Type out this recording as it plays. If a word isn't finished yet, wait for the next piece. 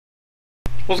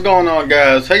What's going on,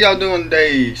 guys? How y'all doing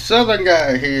today? Southern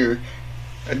Guy here.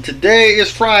 And today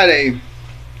is Friday.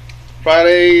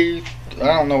 I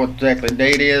don't know what exactly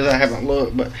date it is. I haven't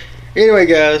looked. But anyway,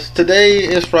 guys, today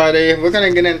is Friday. We're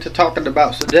going to get into talking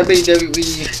about some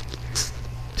WWE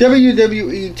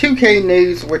 2K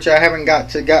news, which I haven't got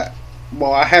to get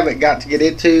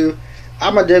into.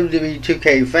 I'm a WWE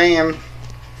 2K fan.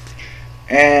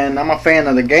 And I'm a fan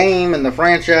of the game and the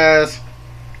franchise.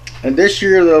 And this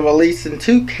year they're releasing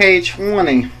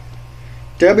 2K20,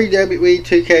 WWE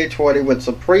 2K20 with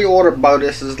some pre-order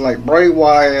bonuses like Bray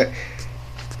Wyatt,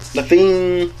 The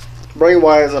Fiend. Bray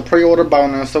Wyatt is a pre-order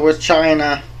bonus, so is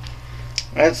China,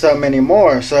 and so many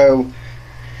more. So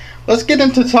let's get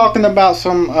into talking about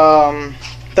some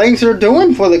things they're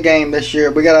doing for the game this year.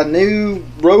 We got a new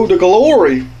Road to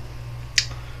Glory.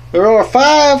 There are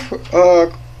five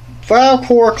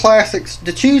core classics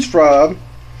to choose from: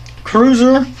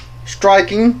 Cruiser,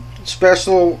 Striking,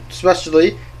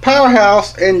 Specialty,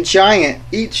 Powerhouse, and Giant.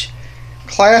 Each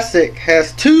classic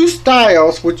has two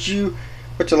styles, which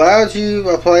allows you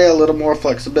to play a little more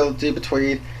flexibility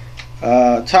between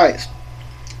types.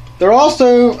 There are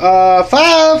also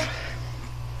five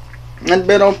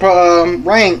individual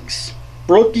ranks: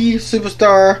 Rookie,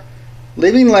 Superstar,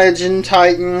 Living Legend,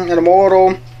 Titan, and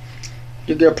Immortal.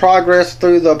 You get progress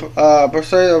through the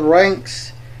pursuit of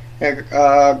ranks.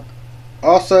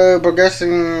 Also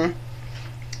progressing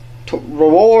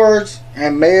rewards,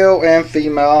 and male and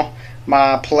female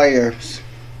my players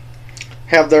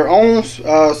have their own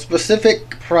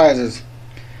specific prizes.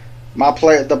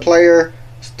 The player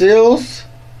steals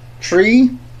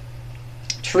tree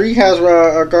has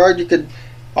a guard. You could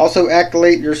also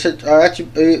activate your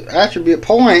attribute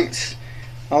points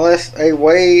unless a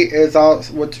way is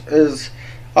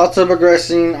also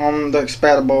progressing on the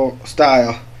expandable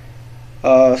style.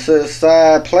 Says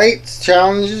side plates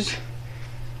challenges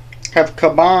have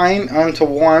combined onto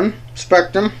one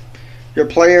spectrum. Your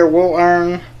player will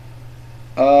earn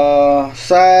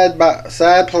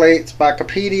side plates by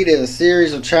competing in a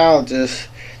series of challenges.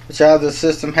 The challenge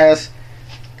system has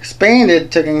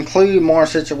expanded to include more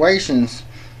situations.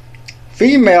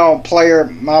 Female player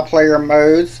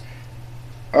modes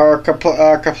are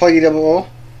completable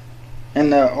in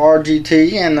the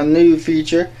RGT, and the new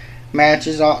feature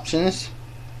matches options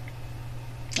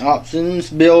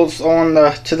builds on the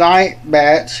Tonight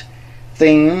Batch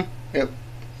theme.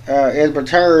 Is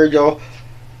returned. You'll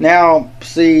now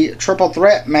see triple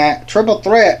threat, fatal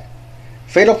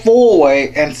 4-way,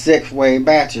 and 6-way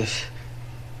batches.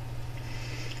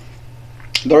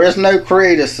 There is no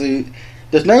creative suit.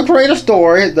 There's no creative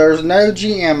story. There's no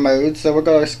GM mode, so we're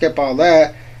going to skip all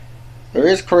that. There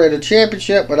is creative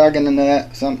championship, but I'll get into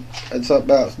that. It's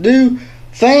about new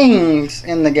things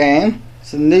in the game.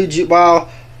 So while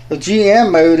the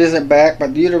GM mode isn't back,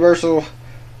 but the universe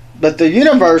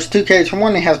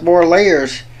 2K20 has more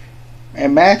layers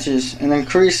and matches, and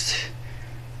increased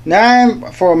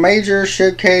 9 for major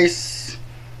showcase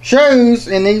shows,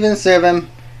 and even 7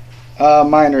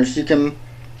 minors. You can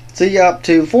see up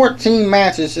to 14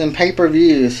 matches in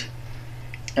pay-per-views,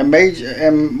 and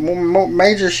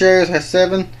major shows has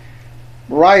 7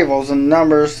 rivals and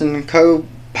numbers and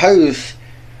co-hosts,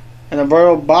 and a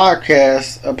world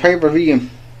broadcast of pay-per-view.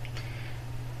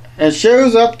 And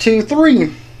shows up to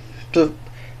 3.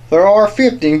 There are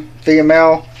 50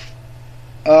 female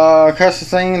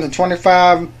cutscenes and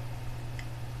 25 new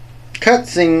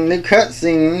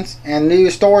cutscenes and new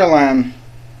storyline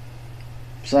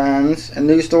signs and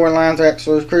new storylines.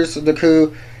 Actually, Chris the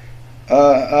Coup,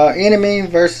 enemy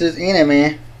versus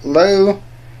enemy, low,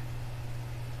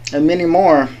 and many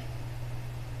more.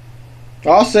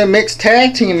 Also, mixed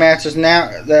tag team matches now.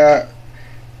 The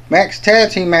mixed tag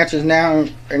team matches now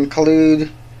include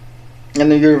in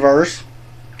the universe.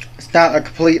 It's not a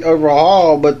complete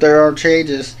overhaul, but there are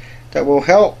changes that will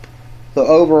help the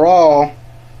overall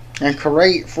and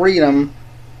create freedom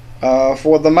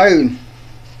for the mode.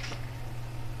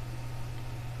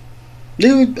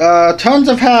 New tons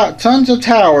of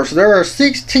towers. There are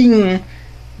 16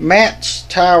 match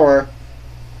tower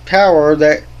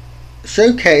that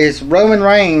showcase Roman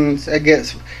Reigns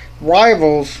against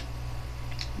rivals.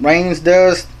 Reigns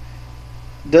does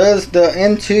the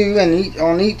N2 and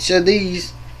on each of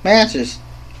these matches,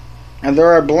 and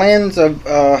there are blends of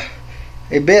a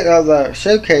bit of the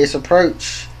showcase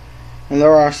approach, and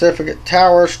there are significant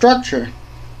tower structure.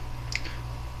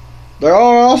 There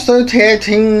are also tag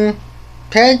team,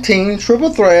 triple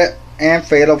threat, and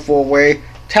fatal 4-way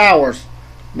towers,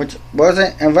 which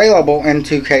wasn't available in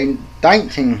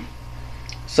 2K19.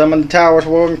 Some of the towers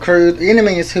will include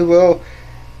enemies who will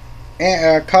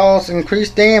cause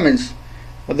increased damage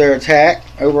with their attack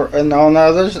over and on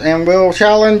others, and will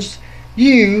challenge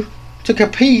you to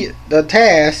complete the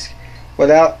task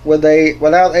without a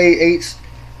HUD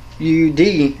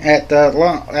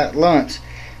at lunch.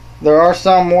 There are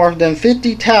some more than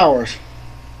 50 towers,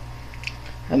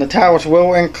 and the towers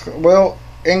will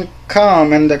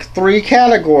come in the 3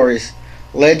 categories: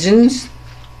 legends,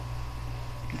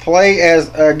 play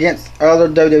as against other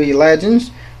WWE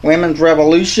legends; women's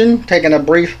revolution, taking a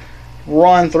brief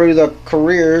run through the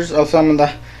careers of some of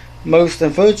the most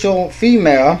influential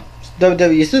female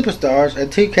WWE superstars; at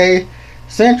 2K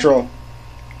Central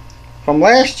from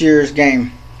last year's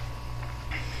game.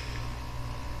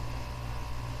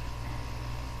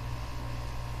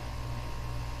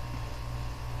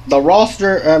 The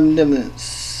roster,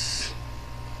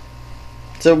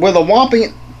 so with a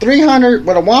whopping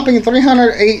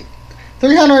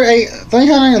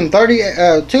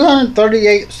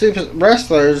 238 super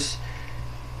wrestlers,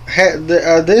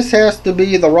 this has to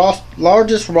be the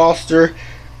largest roster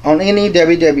on any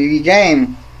WWE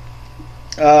game.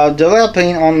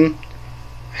 Developing on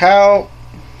how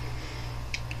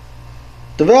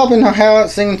it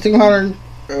seems 200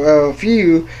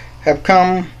 few have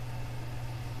come.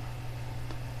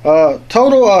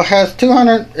 Total has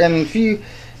 200 and few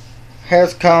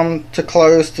has come to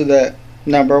close to that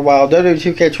number, while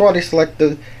WWE 2K20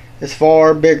 selected is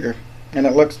far bigger. And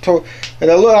I'm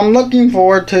looking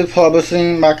forward to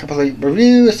publishing my complete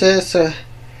review. It says,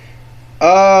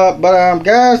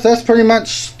 guys, that's pretty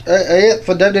much it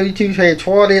for WWE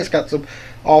 2K20. It's got some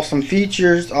awesome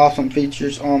features on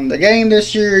the game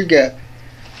this year. You get,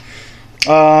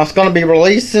 it's going to be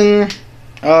releasing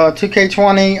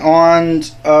 2K20 on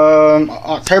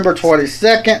October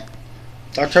 22nd.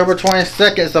 October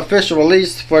 22nd is the official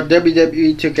release for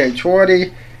WWE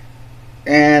 2K20,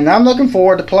 and I'm looking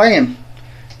forward to playing.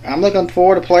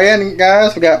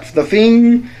 Guys. We got The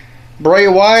Fiend, Bray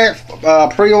Wyatt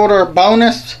pre-order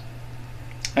bonus,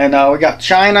 and we got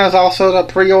China's also the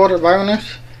pre-order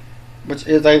bonus, which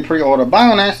is a pre-order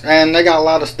bonus, and they got a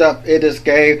lot of stuff in this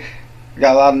game. We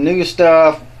got a lot of new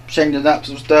stuff, changing up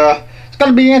some stuff. It's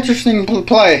going to be interesting to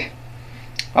play.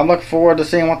 I'm looking forward to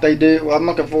seeing what they do. I'm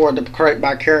looking forward to create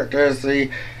my characters,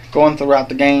 going throughout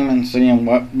the game and seeing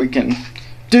what we can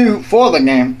do for the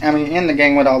game. I mean, in the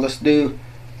game with all this new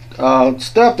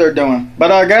stuff they're doing.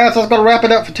 But guys, that's gonna wrap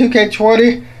it up for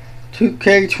 2K20,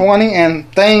 and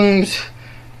things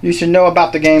you should know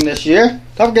about the game this year.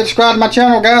 Don't forget to subscribe to my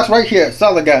channel, guys, right here,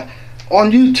 Solid Guy, on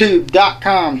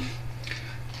YouTube.com.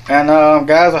 And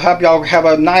guys, I hope y'all have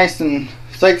a nice and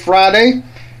safe Friday.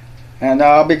 And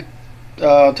I'll be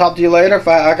talk to you later. If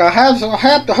I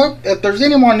have to hope if there's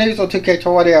any more news on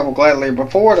 2K20, I will gladly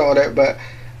report on it. But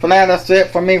for now, that's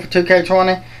it for me for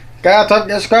 2K20. Guys, don't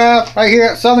forget to subscribe right here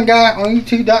at Southern Guy on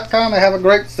YouTube.com, and have a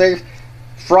great, safe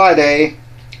Friday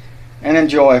and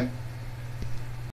enjoy.